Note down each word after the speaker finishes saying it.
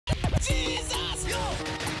Jesus, yo.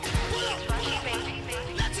 Pull up, pull up.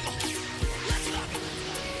 Let's go. Let's go.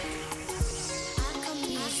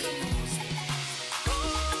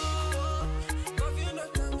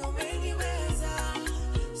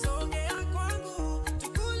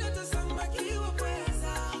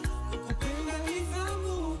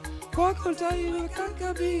 Kwako taiweka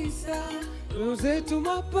kabisa, roho zetu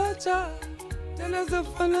mapacha, tena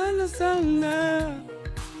zafanana sana.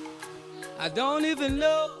 I don't even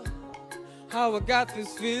know how I got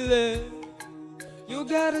this feeling. You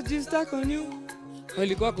got a G-Stack on you.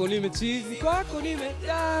 Kweli kwako nimechizi, kwako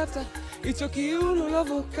nimedata. Icho kiuno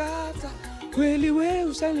unavyokata. Kweli we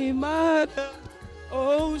ushanimada.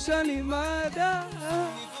 Oh, ushanimada.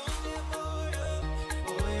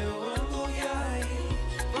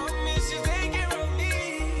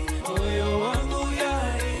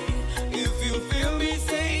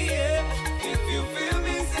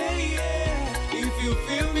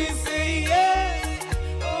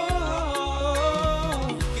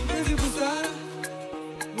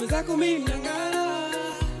 Mwenzako mimi nyangana,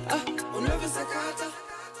 unavyosakata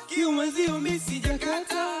kiumwezio mimi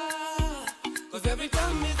sijakata. Cause every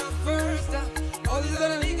time is the first time. All these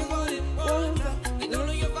other niggas want it one time. They don't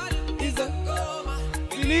know your value is a goma.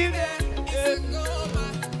 Believe that, it's a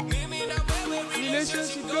goma. Give me that way where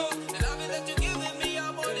relationship go. The love that you're giving me,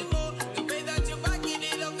 I'm wanting more. The way that you're backing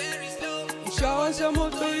it up very slow. Shower some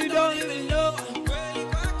more so you don't even know. Kweli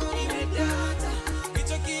kwako nimedata.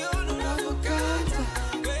 Icho kiuno unavyokata.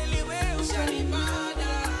 Kweli we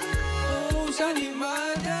ushanimada. Oh,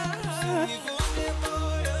 ushanimada. Nifunde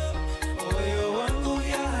moyo, moyo wangu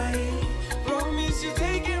yai. Promise you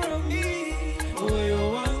take care of me.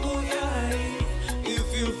 Moyo wangu yai.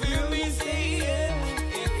 If you feel me, say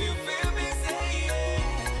yeah. If you feel me, say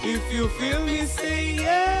yeah. If you feel me, say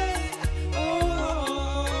yeah.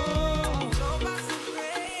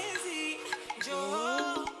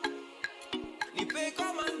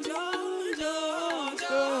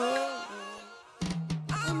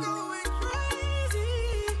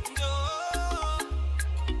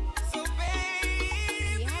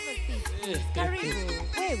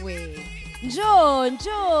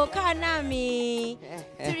 Njo, kanami.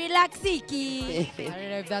 To relaxiki. I don't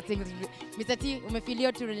know if that thing is... Mr. T,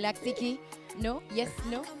 umefilio to relaxiki? No? Yes?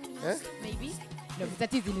 No? Maybe? No, Mr.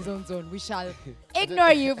 T is in his own zone. We shall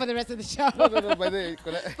ignore you for the rest of the show. No, by the way,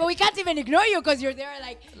 but we can't even ignore you because you're there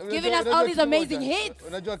like giving us all these amazing hits.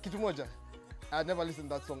 Unajua kitu moja? I never listened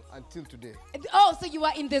to that song until today. Oh, so you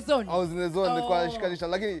were in the zone? I was in the zone. Nilikuwa nashikanisha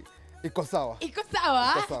lakini iko sawa. Iko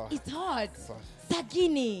sawa? Iko sawa. It's hot.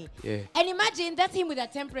 Sagini. Yeah. And imagine that's him with a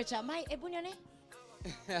temperature. My ebunyone?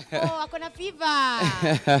 Oh, akona fever.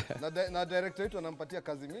 Na director wetu anampatia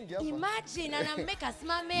kazi mingi hapa. Imagine anameka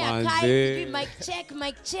asimame akai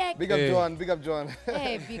mic check. Big up Joan, big up Joan.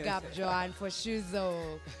 Hey, big up Joan for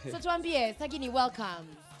shuzo. So tuambie Sagini, welcome.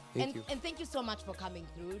 Thank you. And thank you so much for coming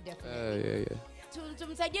through, definitely. Yeah.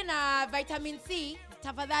 Tumsaidie na vitamin C,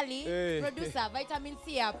 tafadhali. Producer, vitamin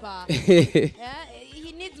C hapa.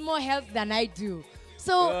 He needs more help than I do.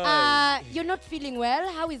 So, you're not feeling well.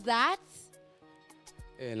 How is that?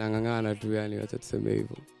 Nangangana tu yani wacha tuseme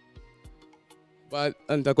hivyo. But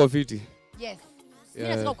nitakuwa fiti. Yes. Mimi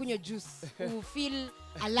nataka kunywa juice to feel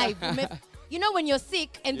alive. You know when you're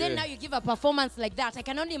sick and then now you give a performance like that, I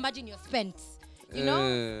can only imagine you're spent. You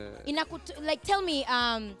know? Like tell me,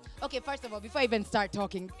 okay, first of all, before I even start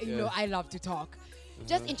talking, you know, I love to talk.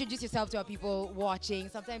 Just introduce yourself to our people watching.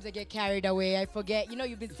 Sometimes I get carried away. I forget. You know,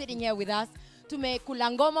 you've been sitting here with us.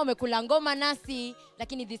 Umekulangoma nasi.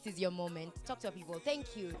 Lakini this is your moment. Talk to our people.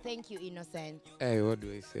 Thank you. Thank you, Innocent. Hey, what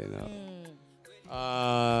do I say now?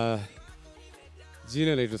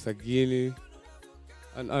 Gina Eliud Sagini,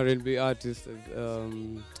 an R&B artist. What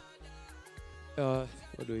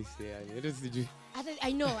do I say?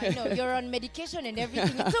 I know. You're on medication and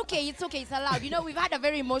everything. It's okay. It's allowed. You know, we've had a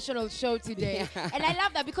very emotional show today. And I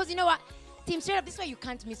love that because you know what? Team Straight Up, this is why you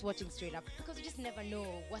can't miss watching Straight Up because you just never know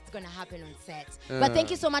what's going to happen on set. But thank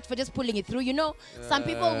you so much for just pulling it through. You know, some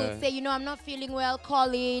people will say, you know, I'm not feeling well,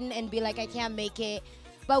 call in and be like, I can't make it.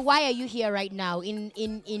 But why are you here right now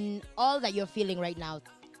in all that you're feeling right now?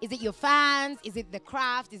 Is it your fans? Is it the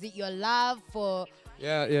craft? Is it your love for...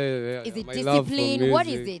 Yeah. Is it my discipline? What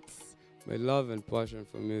is it? My love and passion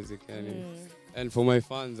for music and for my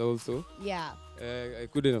fans also. Yeah. I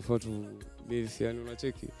couldn't afford to miss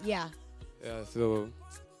unacheki. Yeah. Yeah, so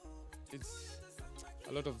it's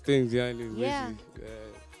a lot of things, yeah.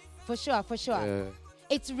 For sure. Yeah.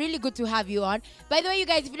 It's really good to have you on. By the way, you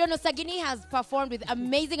guys, if you don't know, Sagini has performed with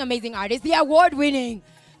amazing artists. The award-winning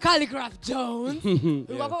Khaligraph Jones.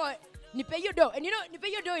 Nipe Yo Do. And you know,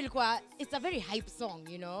 Nipe Yo Do ilikuwa, it's a very hype song,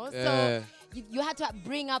 you know. Yeah. So you had to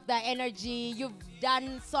bring up that energy. You've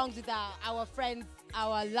done songs with our friends,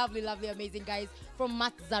 our lovely, lovely, amazing guys from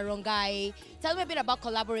Matzarongai. Tell me a bit about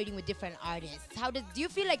collaborating with different artists. Do you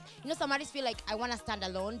feel like, you know, some artists feel like I want to stand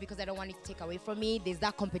alone because I don't want it to take away from me. There's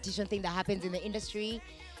that competition thing that happens in the industry.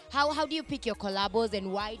 How do you pick your collabos,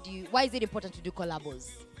 and why is it important to do collabos?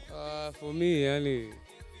 For me, yani,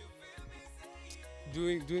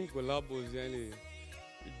 doing collabos, yani,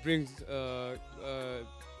 it brings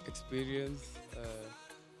experience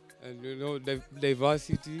and, you know,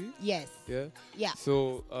 diversity. Yes. Yeah. Yeah.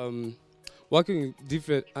 So working with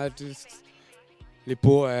different artists,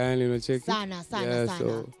 lipoa, yani, you know, check. Sana.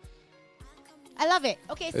 So I love it.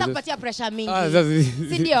 Okay, stop patia pressure mingi. that's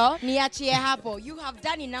Sindio, niachie hapo. You have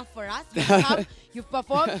done enough for us. You've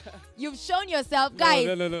performed. You've shown yourself. Guys.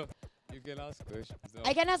 No. You can ask questions. No.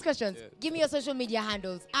 I can ask questions. Yeah. Give me your social media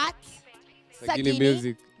handles. At Sagini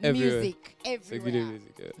Music everywhere. Music everywhere. Sagini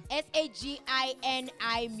Music, yeah.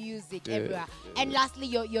 SAGINI Music Yeah, everywhere. yeah. And lastly,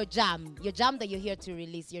 your jam that you're here to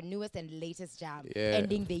release, your newest and latest jam, Yeah.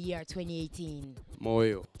 ending the year 2018.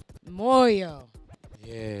 Moyo.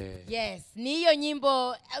 Yeah. Yes, Niyo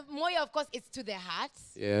Nyimbo. Moyo, of course, it's to the heart.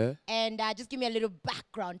 Yeah. And just give me a little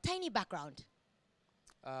background, tiny background.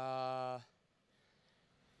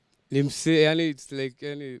 Limse, yani, it's like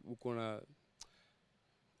yani ukona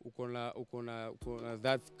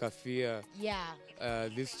that kafia. Yeah.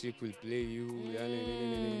 This chick will play you.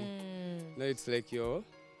 Yani, no, it's like you're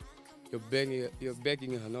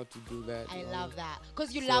begging her not to do that. I love that.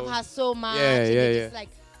 Because you So, love her so much. yeah, and yeah, you're just yeah. like,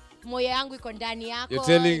 moyo yangu iko ndani yako. You're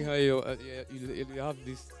telling her you have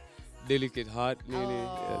this delicate heart.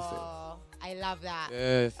 Oh, I love that.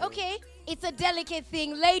 Yes. Okay, it's a delicate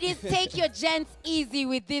thing. Ladies, take your gents easy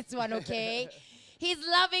with this one, okay? He's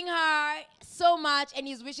loving her so much and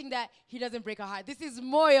he's wishing that he doesn't break her heart. This is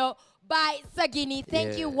Moyo by Sagini.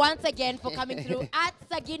 Thank you once again for coming through at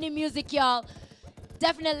Sagini Music, y'all.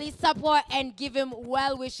 Definitely support and give him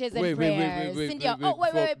well wishes and prayers. Cynthia, pull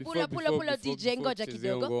up, DJ Ngoja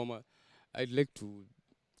kidogo. I'd like to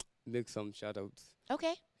make some shout outs.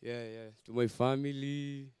 Okay. Yeah. To my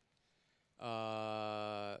family,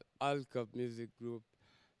 Alcap Music Group,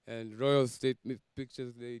 and Royal State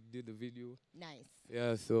Pictures, they did the video. Nice.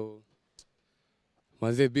 Yeah, so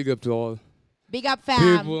manze, big up to all. Big up,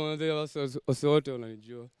 fam. People, they also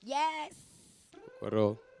unanijua. Yes.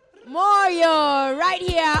 Koro. Moyo, right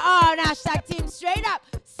here on hashtag Team Straight Up.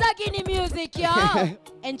 Sagini Music, y'all.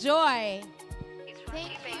 Enjoy.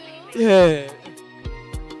 Thank you. Yeah.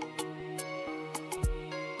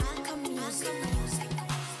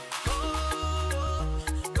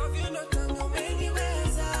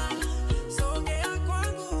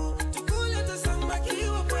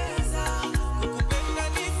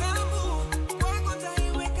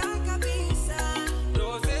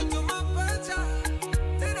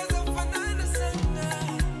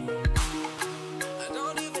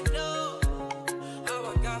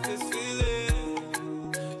 This feeling,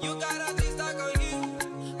 you got a G-Stock on you.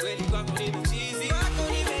 Really got me